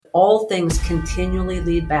all things continually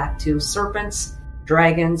lead back to serpents,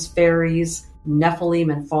 dragons, fairies,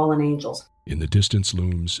 Nephilim, and fallen angels. In the distance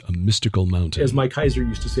looms a mystical mountain. As Mike Heiser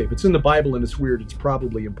used to say, if it's in the Bible and it's weird, it's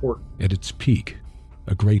probably important. At its peak,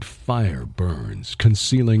 a great fire burns,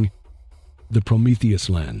 concealing the Prometheus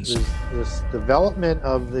lens. This development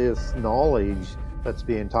of this knowledge that's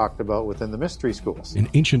being talked about within the mystery schools. An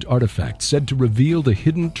ancient artifact said to reveal the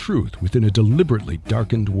hidden truth within a deliberately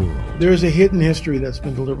darkened world. There is a hidden history that's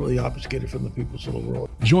been deliberately obfuscated from the peoples of the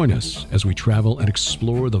world. Join us as we travel and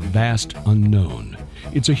explore the vast unknown.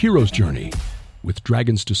 It's a hero's journey with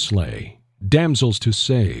dragons to slay, damsels to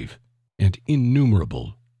save, and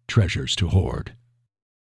innumerable treasures to hoard.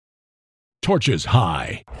 Torches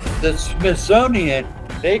high. The Smithsonian,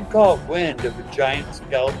 they caught wind of a giant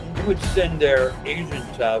skeleton. They would send their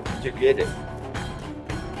agents out to get it.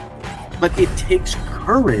 But it takes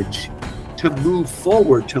courage to move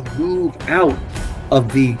forward, to move out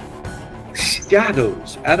of the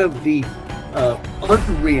shadows, out of the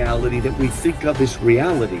unreality that we think of as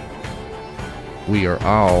reality. We are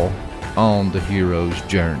all on the hero's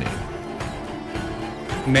journey.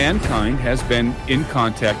 Mankind has been in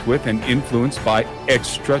contact with and influenced by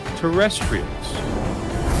extraterrestrials.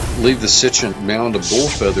 Leave the sentient mound of bull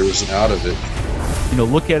feathers out of it. You know,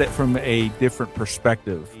 look at it from a different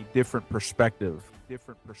perspective.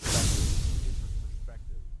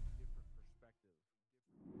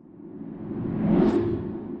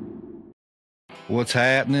 What's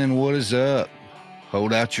happening? What is up?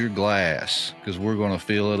 Hold out your glass, because we're going to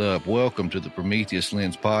fill it up. Welcome to the Prometheus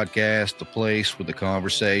Lens Podcast, the place where the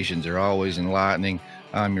conversations are always enlightening.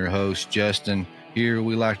 I'm your host, Justin. Here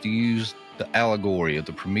we like to use the allegory of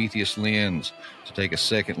the Prometheus Lens to take a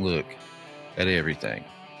second look at everything.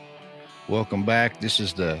 Welcome back. This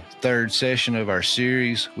is the third session of our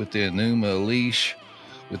series with the Enuma Elish,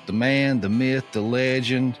 with the man, the myth, the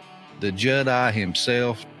legend, the Judd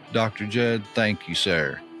himself. Dr. Judd, thank you,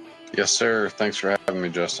 sir. Yes, sir. Thanks for having me,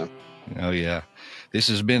 Justin. Oh, yeah. This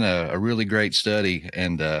has been a really great study,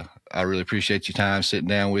 and I really appreciate your time sitting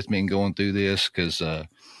down with me and going through this because,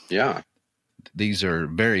 these are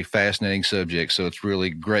very fascinating subjects, so it's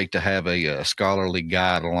really great to have a scholarly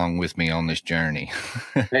guide along with me on this journey.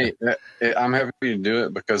 Hey, I'm happy to do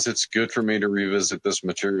it because it's good for me to revisit this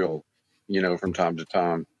material, from time to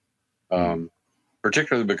time.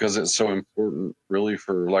 Particularly because it's so important, really,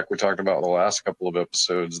 for, like we talked about the last couple of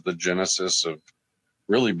episodes, the genesis of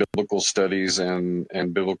really biblical studies and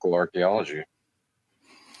biblical archaeology.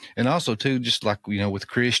 And also, too, just like, with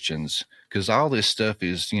Christians, because all this stuff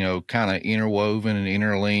is, kind of interwoven and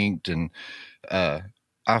interlinked. And I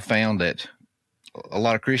found that a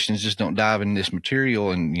lot of Christians just don't dive into this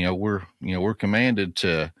material. And, we're commanded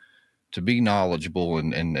to be knowledgeable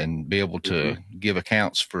and be able to give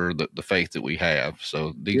accounts for the faith that we have.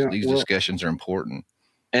 So these discussions are important.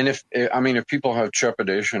 And if people have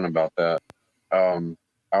trepidation about that,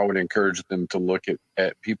 I would encourage them to look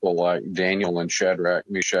at people like Daniel and Shadrach,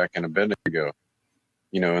 Meshach, and Abednego,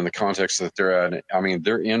 in the context that they're at. I mean,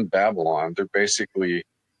 they're in Babylon. They're basically,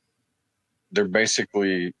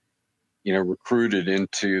 recruited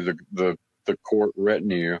into the court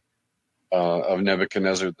retinue of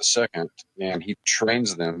Nebuchadnezzar II, and he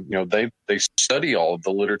trains them. They study all of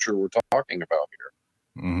the literature we're talking about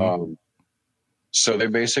here. Mm-hmm. So they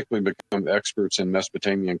basically become experts in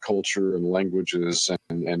Mesopotamian culture and languages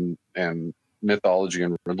and mythology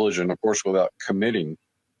and religion, of course, without committing,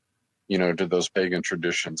 to those pagan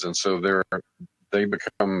traditions. And so they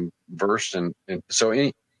become versed in so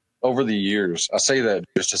over the years, I say that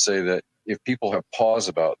just to say that if people have pause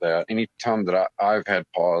about that, any time that I've had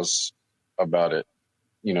pause about it,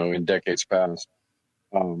 in decades past,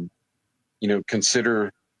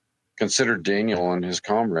 consider Daniel and his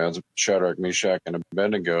comrades, Shadrach, Meshach, and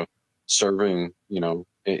Abednego, serving, in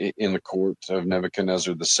the court of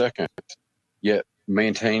Nebuchadnezzar II, yet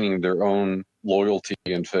maintaining their own loyalty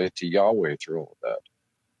and faith to Yahweh through all of that.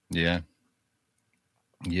 Yeah.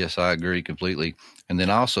 Yes, I agree completely. And then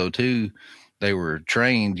also, too, they were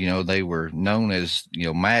trained, they were known as,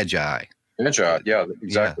 magi. Magi, yeah,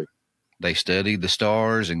 exactly. Yeah. They studied the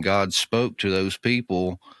stars, and God spoke to those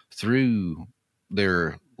people through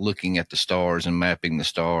their looking at the stars and mapping the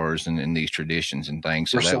stars and these traditions and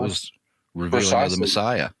things. So that was revealing of the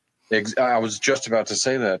Messiah. I was just about to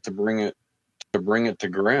say that, to bring it to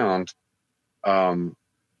ground.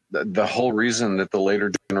 The whole reason that the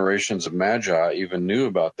later generations of Magi even knew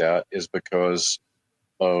about that is because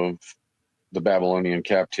of the Babylonian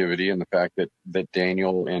captivity and the fact that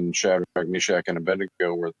Daniel and Shadrach, Meshach, and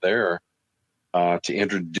Abednego were there to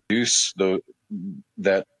introduce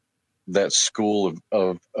that that school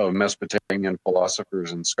of Mesopotamian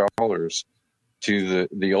philosophers and scholars to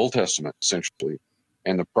the Old Testament, essentially,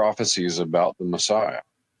 and the prophecies about the Messiah.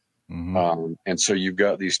 And so you've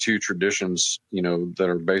got these two traditions, that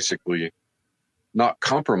are basically not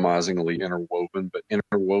compromisingly interwoven, but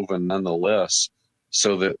interwoven nonetheless,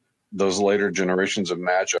 so that those later generations of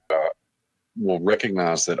Magi will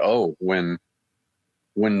recognize that, when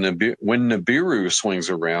Nibiru swings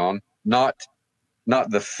around, not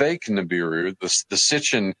the fake Nibiru, the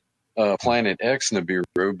Sitchin Planet X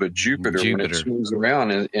Nibiru, but Jupiter, when it swings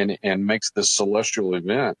around and makes this celestial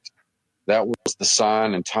event, that was the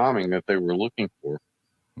sign and timing that they were looking for.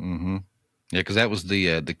 Mm-hmm. Yeah, because that was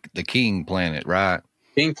the King planet, right?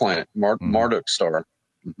 King planet, Marduk star.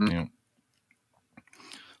 Mm-hmm. Yeah.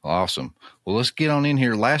 Awesome. Well, let's get on in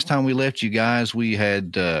here. Last time we left you guys, we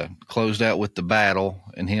had closed out with the battle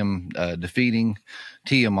and him defeating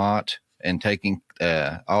Tiamat and taking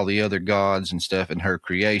all the other gods and stuff and her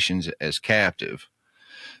creations as captive.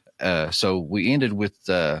 So we ended with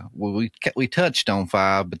we touched on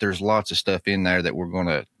 5, but there's lots of stuff in there that we're going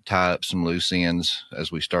to tie up some loose ends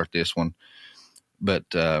as we start this one. But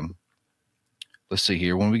let's see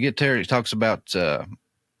here. When we get there, it talks about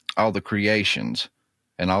all the creations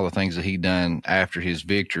and all the things that he done after his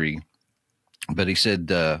victory. But he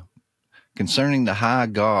said, concerning the high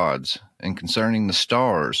gods and concerning the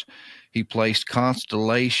stars, he placed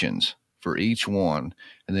constellations for each one,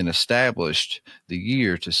 and then established the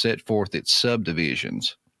year to set forth its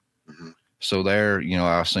subdivisions. So there,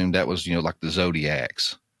 I assume that was, like the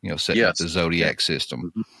zodiacs, setting up the zodiac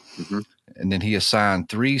system. And then he assigned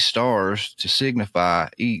 3 stars to signify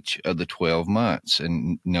each of the 12 months.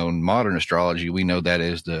 And, in modern astrology, we know that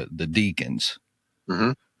as the deacons.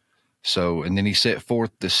 So, and then he set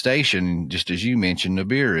forth the station, just as you mentioned,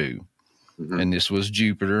 Nibiru. And this was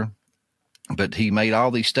Jupiter. But he made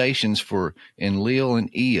all these stations for Enlil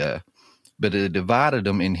and Ea, but he divided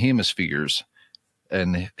them in hemispheres.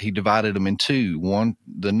 And he divided them in 2, one,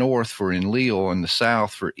 the north for Enlil and the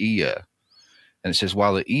south for Ea. And it says,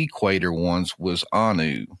 while the equator ones was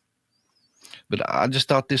Anu. But I just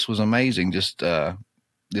thought this was amazing. Just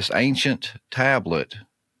this ancient tablet,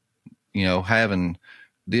 having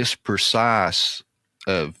this precise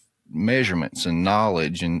of measurements and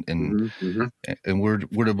knowledge, and we're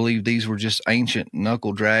to believe these were just ancient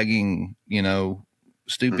knuckle dragging,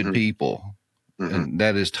 stupid people. And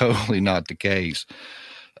that is totally not the case.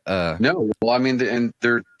 No, well, I mean, and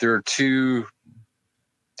there are two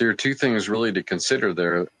things really to consider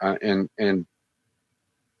there. And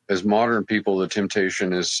as modern people, the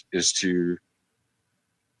temptation is to,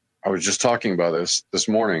 I was just talking about this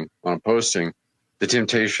morning on a posting, the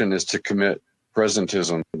temptation is to commit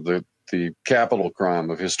presentism, the capital crime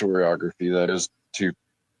of historiography, that is to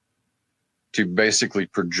basically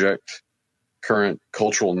project current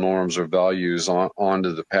cultural norms or values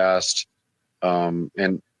onto the past,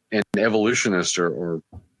 and evolutionists are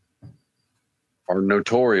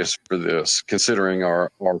notorious for this, considering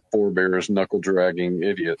our forebears knuckle dragging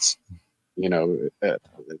idiots,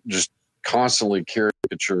 just constantly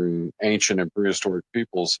caricaturing ancient and prehistoric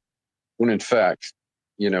peoples, when in fact,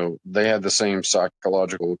 they had the same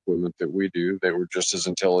psychological equipment that we do. They were just as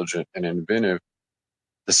intelligent and inventive.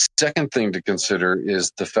 The second thing to consider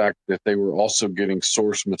is the fact that they were also getting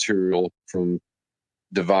source material from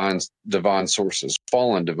divine sources,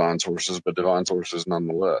 fallen divine sources, but divine sources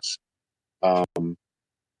nonetheless. And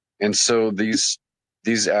so these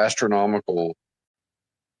astronomical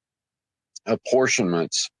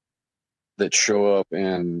apportionments that show up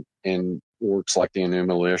in works like the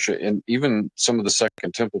Enuma Elish, and even some of the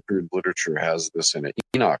Second Temple period literature has this in it.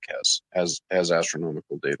 Enoch has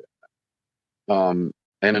astronomical data.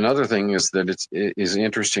 And another thing is that it is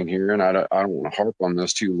interesting here, and I don't want to harp on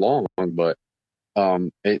this too long, but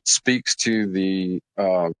it speaks to the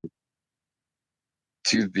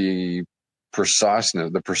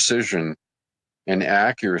preciseness, the precision and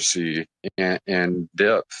accuracy and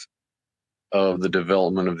depth of the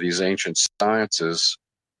development of these ancient sciences,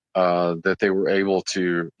 that they were able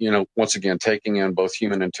to, once again, taking in both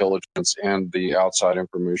human intelligence and the outside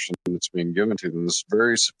information that's being given to them, this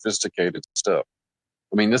very sophisticated stuff.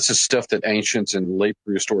 I mean, this is stuff that ancients and late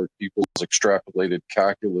prehistoric peoples extrapolated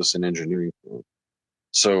calculus and engineering from.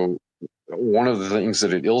 So one of the things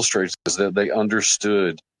that it illustrates is that they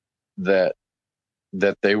understood that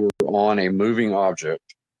they were on a moving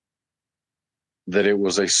object, that it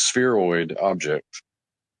was a spheroid object,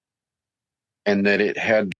 and that it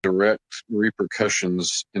had direct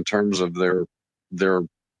repercussions in terms of their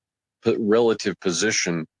relative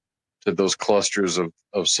position to those clusters of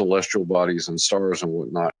celestial bodies and stars and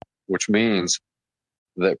whatnot, which means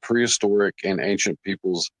that prehistoric and ancient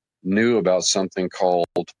peoples knew about something called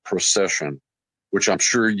procession, which I'm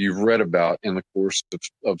sure you've read about in the course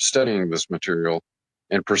of studying this material.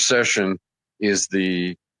 And procession is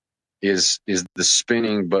the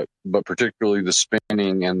spinning, but particularly the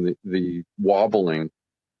spinning and the wobbling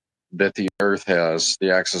that the earth has,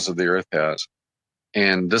 the axis of the earth has.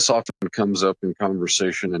 And this often comes up in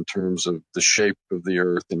conversation in terms of the shape of the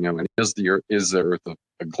earth. And, is the earth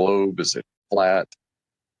a globe? Is it flat?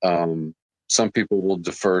 Some people will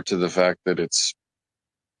defer to the fact that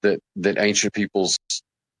that ancient peoples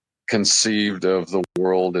conceived of the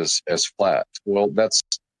world as flat. Well, that's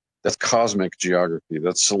cosmic geography.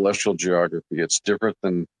 That's celestial geography. It's different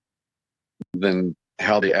than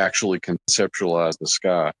how they actually conceptualize the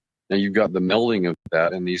sky. Now you've got the melding of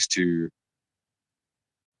that in these two,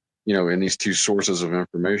 in these two sources of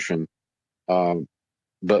information. But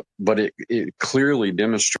it clearly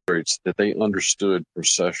demonstrates that they understood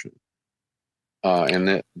procession, and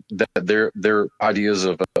that their ideas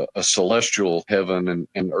of a celestial heaven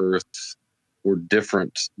and earth were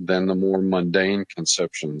different than the more mundane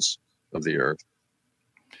conceptions of the earth.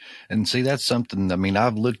 And see, that's something, I mean,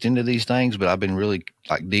 I've looked into these things, but I've been really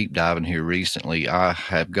like deep diving here recently. I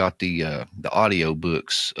have got the audio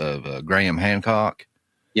books of Graham Hancock.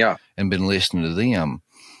 Yeah. And been listening to them.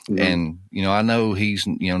 Mm-hmm. And, I know he's,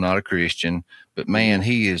 not a Christian, but man,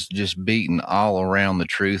 he is just beating all around the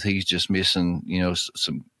truth. He's just missing,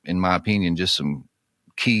 some, in my opinion, just some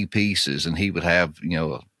key pieces. And he would have,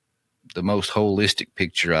 the most holistic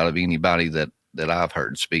picture out of anybody that I've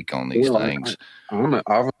heard speak on these things. I'm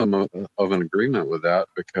of an agreement with that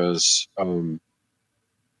because, and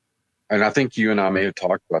I think you and I may have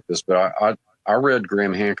talked about this, but I read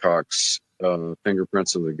Graham Hancock's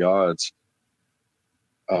Fingerprints of the Gods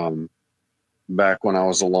back when I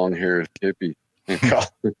was a long-haired hippie in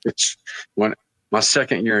college. When my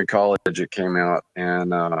second year in college, it came out,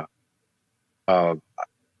 and I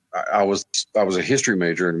was a history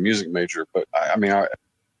major and a music major, but I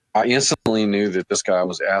instantly knew that this guy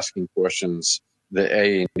was asking questions that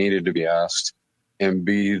A, needed to be asked, and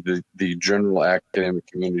B, the general academic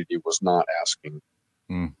community was not asking.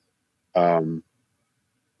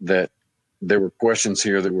 That there were questions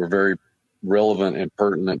here that were very relevant and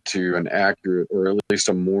pertinent to an accurate, or at least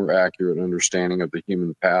a more accurate understanding of the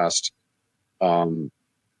human past, and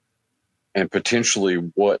potentially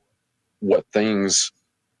what things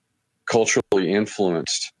culturally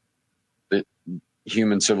influenced the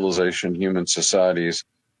human civilization, human societies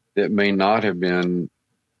that may not have been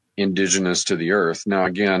indigenous to the earth. Now,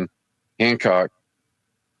 again, Hancock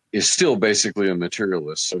is still basically a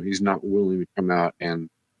materialist, so he's not willing to come out and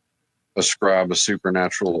ascribe a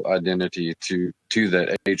supernatural identity to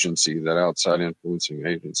that agency, that outside influencing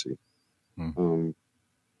agency.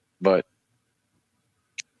 But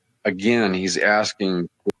again, he's asking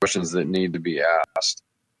questions that need to be asked,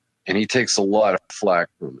 and he takes a lot of flack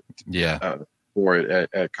from it. For it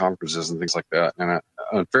at conferences and things like that, and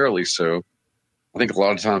unfairly so. I think a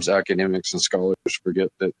lot of times academics and scholars forget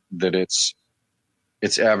that it's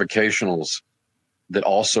avocationals that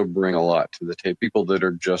also bring a lot to the table. People that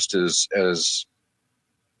are just as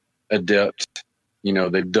adept,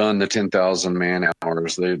 they've done the 10,000 man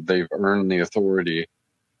hours. They've earned the authority.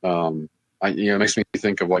 It makes me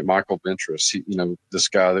think of like Michael Ventris. This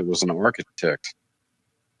guy that was an architect.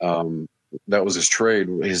 That was his trade.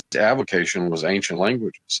 His avocation was ancient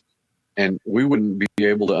languages, and we wouldn't be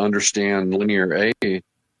able to understand Linear A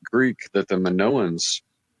Greek that the Minoans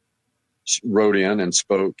wrote in and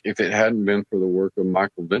spoke if it hadn't been for the work of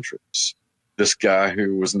Michael Ventris, this guy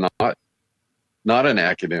who was not an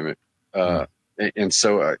academic. And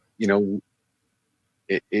so,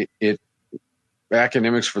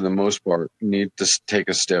 academics for the most part need to take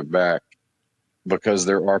a step back, because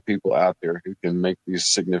there are people out there who can make these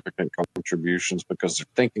significant contributions because they're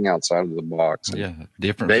thinking outside of the box. Yeah,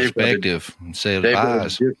 different perspective instead of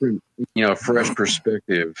eyes. Different, fresh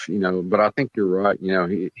perspective. But I think you're right.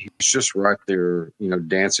 He's just right there.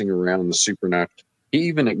 Dancing around the supernatural. He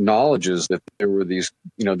even acknowledges that there were these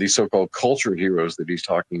so-called culture heroes that he's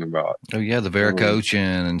talking about. Oh yeah, the Viracocha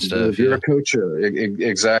and stuff. The Viracocha,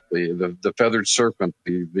 exactly. The feathered serpent.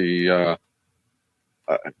 Their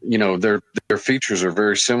features are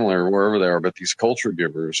very similar wherever they are, but these culture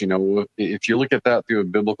givers, if you look at that through a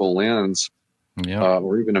biblical lens,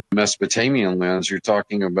 or even a Mesopotamian lens, you're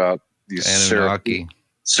talking about these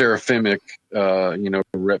seraphimic,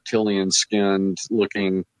 reptilian skinned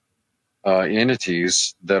looking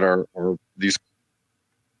entities that are these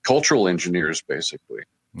cultural engineers, basically.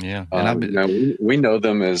 Yeah, we know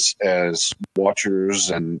them as watchers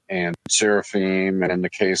and seraphim, and in the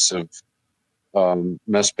case of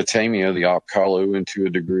Mesopotamia, the Apkallu, and to a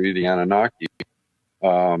degree the Anunnaki.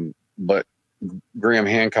 But Graham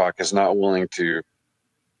Hancock is not willing to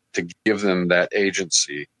give them that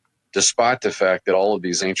agency, despite the fact that all of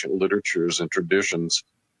these ancient literatures and traditions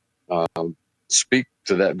speak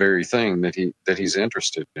to that very thing that he's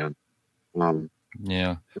interested in.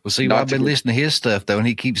 Yeah. Well, see, I've been listening to his stuff, though, and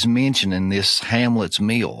he keeps mentioning this Hamlet's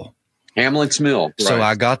Mill. Hamlet's Mill. Right. So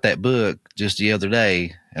I got that book just the other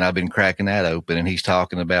day, and I've been cracking that open, and he's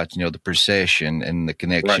talking about, the procession and the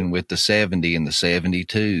connection with the 70 and the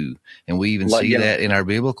 72. And we even see that in our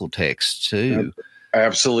biblical texts, too.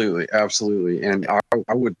 Absolutely. Absolutely. And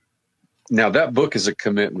I would, now that book is a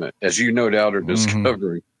commitment, as you no doubt are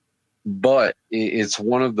discovering, but it's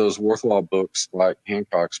one of those worthwhile books like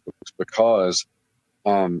Hancock's books because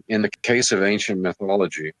in the case of ancient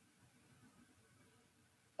mythology,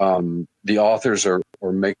 the authors are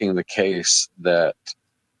making the case that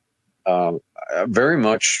very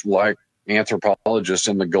much like anthropologists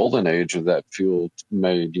in the golden age of that field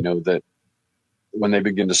made, that when they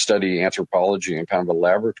begin to study anthropology in kind of a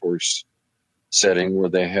laboratory setting where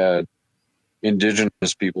they had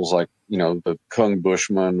indigenous peoples like, the Kung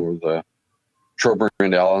Bushmen or the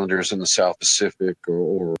Trobriand Islanders in the South Pacific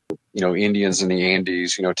or Indians in the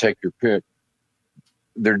Andes, take your pick.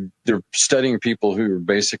 They're studying people who are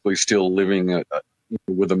basically still living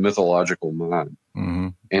with a mythological mind. Mm-hmm.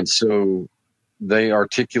 And so they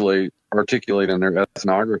articulate in their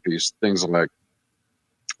ethnographies things like,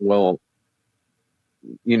 well,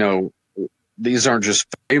 these aren't just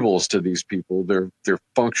fables to these people. They're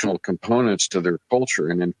functional components to their culture.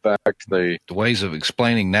 And in fact, the ways of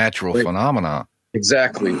explaining natural phenomena.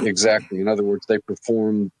 Exactly. In other words, they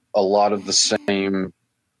perform a lot of the same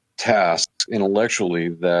tasks intellectually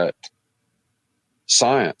that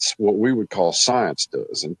science, what we would call science,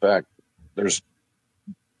 does. In fact, there's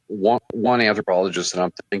one anthropologist that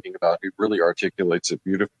I'm thinking about who really articulates it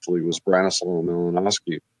beautifully was Branislaw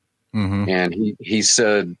Malinowski. Mm-hmm. And he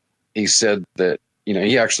said that,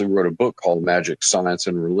 he actually wrote a book called Magic, Science,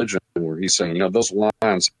 and Religion, where he's saying, those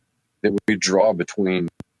lines that we draw between,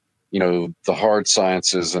 the hard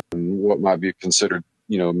sciences and what might be considered,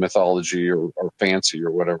 mythology or fancy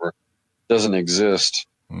or whatever, doesn't exist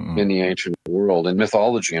in the ancient world. And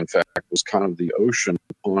mythology, in fact, was kind of the ocean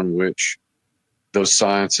upon which those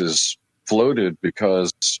sciences floated,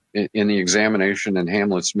 because in the examination in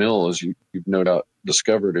Hamlet's Mill, as you've no doubt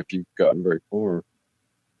discovered if you've gotten very far,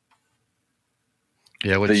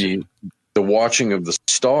 the watching of the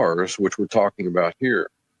stars, which we're talking about here,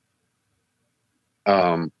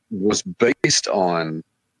 was based on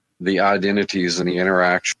the identities and the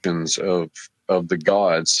interactions of the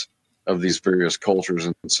gods of these various cultures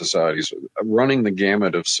and societies, running the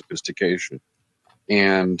gamut of sophistication.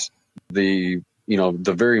 And the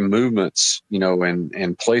very movements,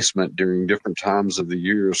 and placement during different times of the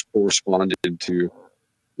years corresponded to,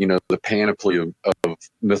 the panoply of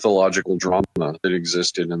mythological drama that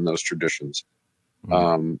existed in those traditions.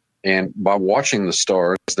 And by watching the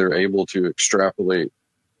stars, they're able to extrapolate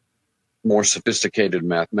more sophisticated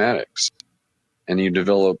mathematics, and you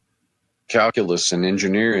develop calculus and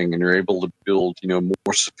engineering, and you're able to build,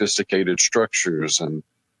 more sophisticated structures. And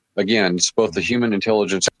again, it's both the human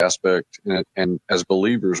intelligence aspect, and as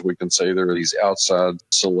believers, we can say there are these outside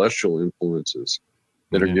celestial influences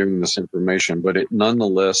that are giving this information, but it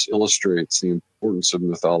nonetheless illustrates the importance of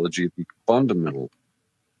mythology, the fundamental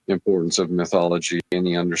importance of mythology, and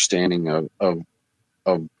the understanding of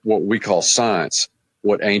what we call science,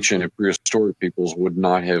 what ancient and prehistoric peoples would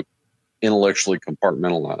not have intellectually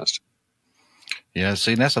compartmentalized. Yeah,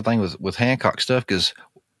 see, that's the thing with Hancock stuff, because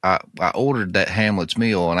I ordered that Hamlet's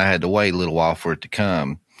Mill, and I had to wait a little while for it to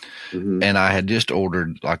come. Mm-hmm. And I had just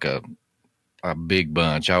ordered like a big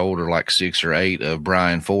bunch. I ordered like 6 or 8 of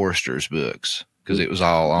Brian Forrester's books, because it was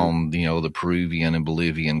all on, the Peruvian and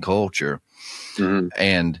Bolivian culture. Mm-hmm.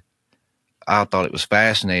 And I thought it was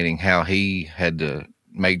fascinating how he had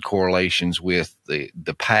made correlations with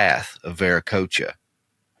the path of Viracocha,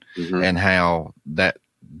 and how that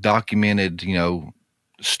documented,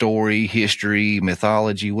 story, history,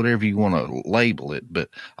 mythology, whatever you want to label it, but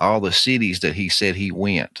all the cities that he said he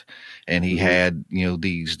went, and he had,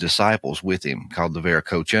 these disciples with him called the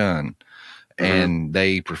Viracochan, and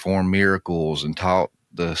they performed miracles and taught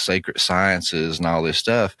the sacred sciences and all this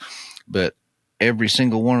stuff. But every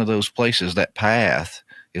single one of those places, that path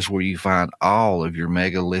is where you find all of your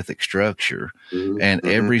megalithic structure. And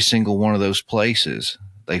every single one of those places,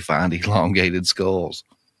 they find elongated skulls.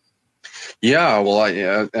 Yeah, well,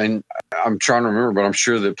 and I'm trying to remember, but I'm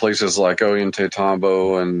sure that places like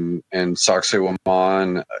Ollantaytambo and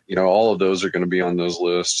Sacsayhuaman, all of those are going to be on those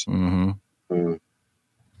lists.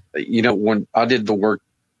 When I did the work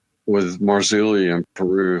with Marzulli in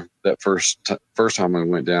Peru, that first time I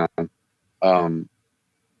went down,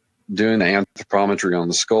 doing the anthropometry on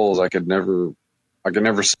the skulls, I could never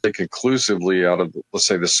say conclusively out of, let's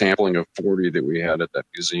say, the sampling of 40 that we had at that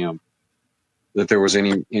museum, that there was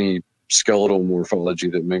any skeletal morphology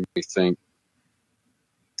that made me think,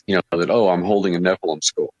 that, I'm holding a Nephilim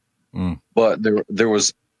skull. But there were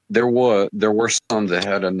some that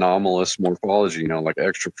had anomalous morphology, like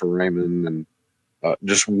extra foramen and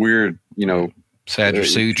just weird, sagittal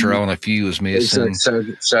suture on a few is missing.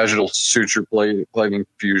 Sagittal suture plating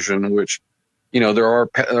fusion, which, there are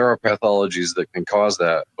pathologies that can cause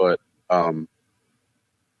that, but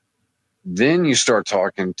then you start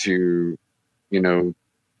talking to,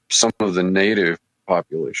 some of the native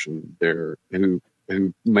population there who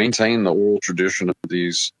maintain the oral tradition of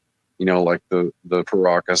these, like the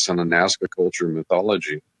Paracas and the Nazca culture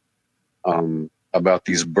mythology, about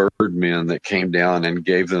these bird men that came down and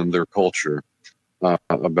gave them their culture,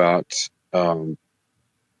 about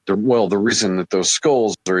the reason that those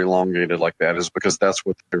skulls are elongated like that is because that's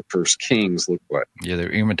what their first kings looked like. Yeah,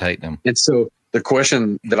 they're imitating them. And so the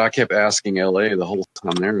question that I kept asking LA the whole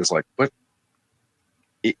time there is like, what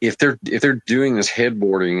if they're doing this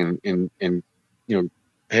headboarding and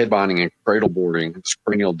head binding and cradle boarding, this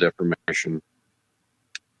cranial deformation,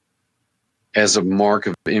 as a mark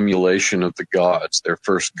of emulation of the gods, their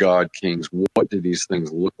first god kings, what do these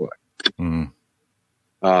things look like?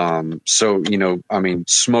 So,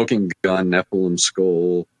 smoking gun, Nephilim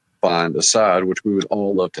skull find aside, which we would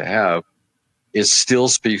all love to have, it still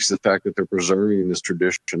speaks to the fact that they're preserving this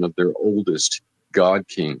tradition of their oldest god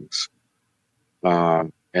kings.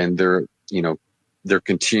 And they're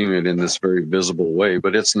continuing in this very visible way,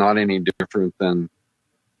 but it's not any different than,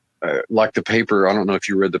 like the paper. I don't know if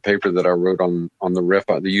you read the paper that I wrote on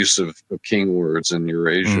the use of king words in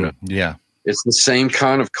Eurasia. Yeah. It's the same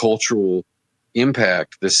kind of cultural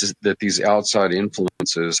impact that these outside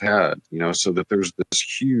influences had, so that there's this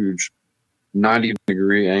huge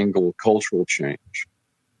 90-degree angle cultural change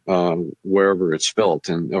wherever it's felt.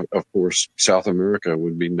 And of course, South America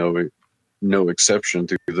would be no exception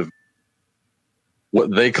to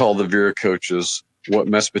what they call the Viracochas, what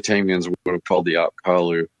Mesopotamians would have called the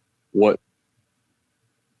Apkallu, what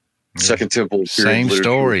Second Temple same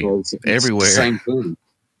story everywhere, same thing.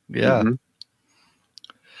 Yeah.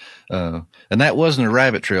 And that wasn't a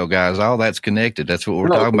rabbit trail, guys. All that's connected. That's what we're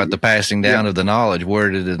talking about, the passing down of the knowledge. Where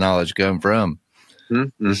did the knowledge come from?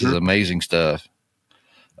 This is amazing stuff.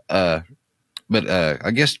 But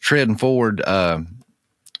I guess treading forward,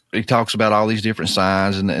 he talks about all these different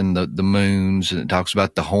signs and the moons, and it talks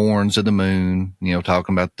about the horns of the moon,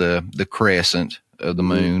 talking about the crescent of the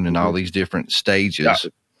moon and all these different stages. Yeah.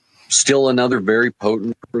 Still another very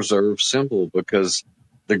potent preserved symbol, because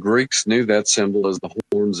the Greeks knew that symbol as the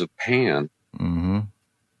horns of Pan.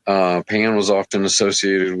 Pan was often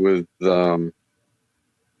associated with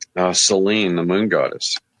Selene, the moon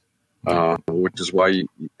goddess, which is why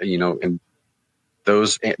and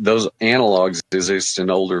those analogs exist in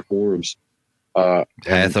older forms.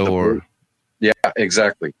 Hathor. Yeah,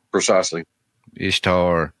 exactly, precisely.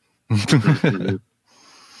 Ishtar.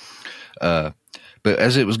 But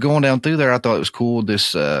as it was going down through there, I thought it was cool.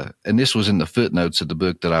 This and this was in the footnotes of the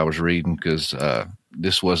book that I was reading, because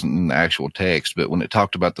this wasn't in the actual text. But when it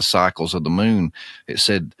talked about the cycles of the moon, it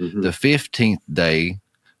said the 15th day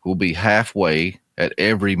will be halfway at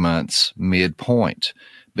every month's midpoint.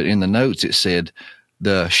 But in the notes, it said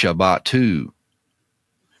the Shabbatu,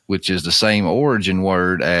 which is the same origin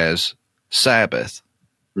word as Sabbath.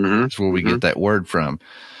 That's where we get that word from.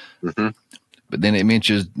 But then it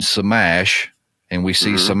mentions Samash. And we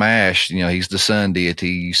see Samash, he's the sun deity.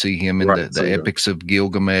 You see him in the epics of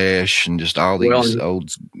Gilgamesh and just all these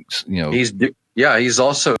old, He's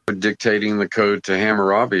also dictating the code to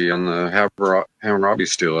Hammurabi and the Hammurabi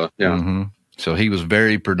Stela. Yeah. So he was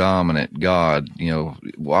very predominant god,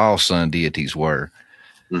 all sun deities were.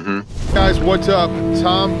 Guys, what's up?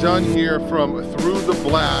 Tom Dunn here from Through the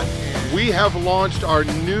Black. We have launched our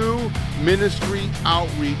new ministry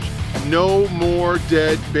outreach, No More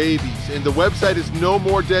Dead Babies. And the website is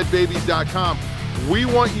nomoredeadbabies.com. We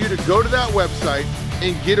want you to go to that website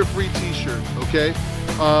and get a free t-shirt, okay?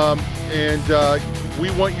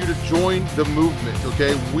 We want you to join the movement,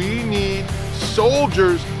 okay? We need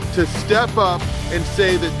soldiers to step up and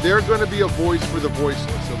say that they're going to be a voice for the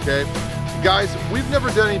voiceless, okay? Guys, we've never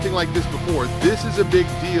done anything like this before. This is a big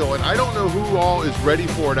deal, and I don't know who all is ready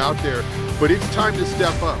for it out there, but it's time to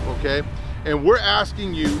step up, okay? And we're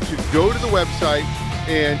asking you to go to the website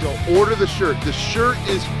and order the shirt. The shirt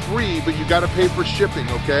is free, but you got to pay for shipping,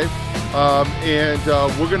 okay? and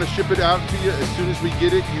we're going to ship it out to you as soon as we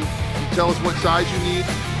get it. You tell us what size you need,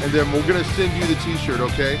 and then we're going to send you the t-shirt,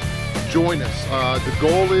 okay? Join us. The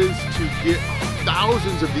goal is to get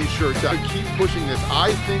thousands of these shirts out and keep pushing this.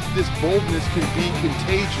 I think this boldness can be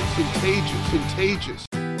contagious.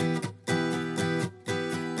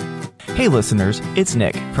 Hey listeners, it's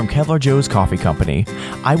Nick from Kevlar Joe's Coffee Company.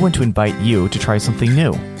 I want to invite you to try something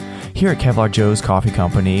new. Here at Kevlar Joe's Coffee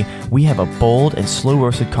Company, we have a bold and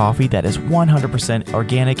slow-roasted coffee that is 100%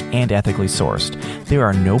 organic and ethically sourced. There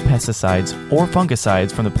are no pesticides or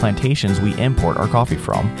fungicides from the plantations we import our coffee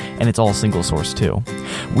from, and it's all single-sourced too.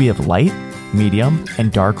 We have light, medium,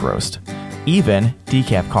 and dark roast. Even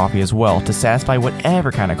decaf coffee as well to satisfy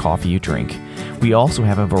whatever kind of coffee you drink. We also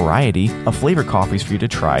have a variety of flavored coffees for you to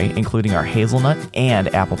try, including our hazelnut and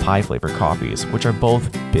apple pie flavored coffees, which are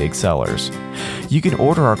both big sellers. You can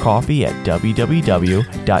order our coffee at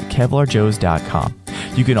www.kevlarjoes.com.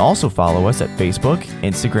 You can also follow us at Facebook,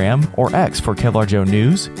 Instagram, or X for Kevlar Joe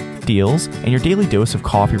news, deals, and your daily dose of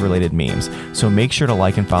coffee-related memes, so make sure to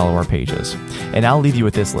like and follow our pages. And I'll leave you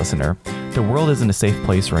with this, listener. The world isn't a safe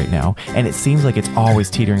place right now, and it seems like it's always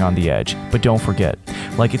teetering on the edge. But don't forget,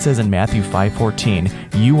 like it says in Matthew 5:14,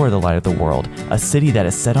 you are the light of the world, a city that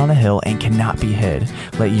is set on a hill and cannot be hid.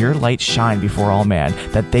 Let your light shine before all men,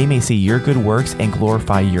 that they may see your good works and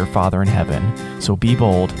glorify your Father in heaven. So be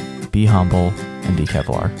bold, be humble, and be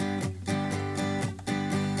Kevlar.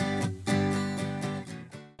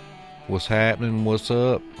 What's happening? What's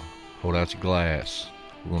up? Hold out your glass.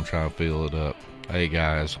 We're going to try and fill it up. Hey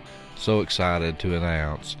guys, so excited to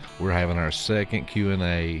announce we're having our second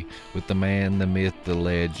Q&A with the man, the myth, the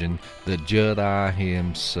legend, the Judd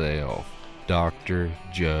himself, Dr.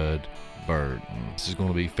 Judd Burton. This is going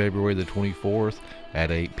to be February the 24th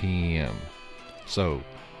at 8 p.m. So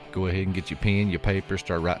go ahead and get your pen, your paper,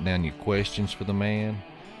 start writing down your questions for the man.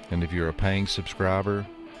 And if you're a paying subscriber,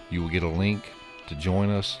 you will get a link to join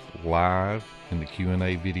us live in the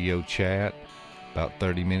Q&A video chat about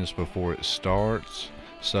 30 minutes before it starts.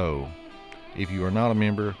 So if you are not a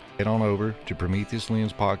member, head on over to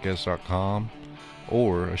PrometheusLensPodcast.com,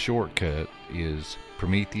 or a shortcut is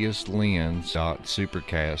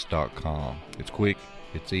PrometheusLens.supercast.com. It's quick,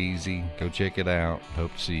 it's easy. Go check it out.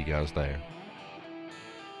 Hope to see you guys there.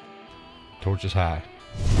 Torches high.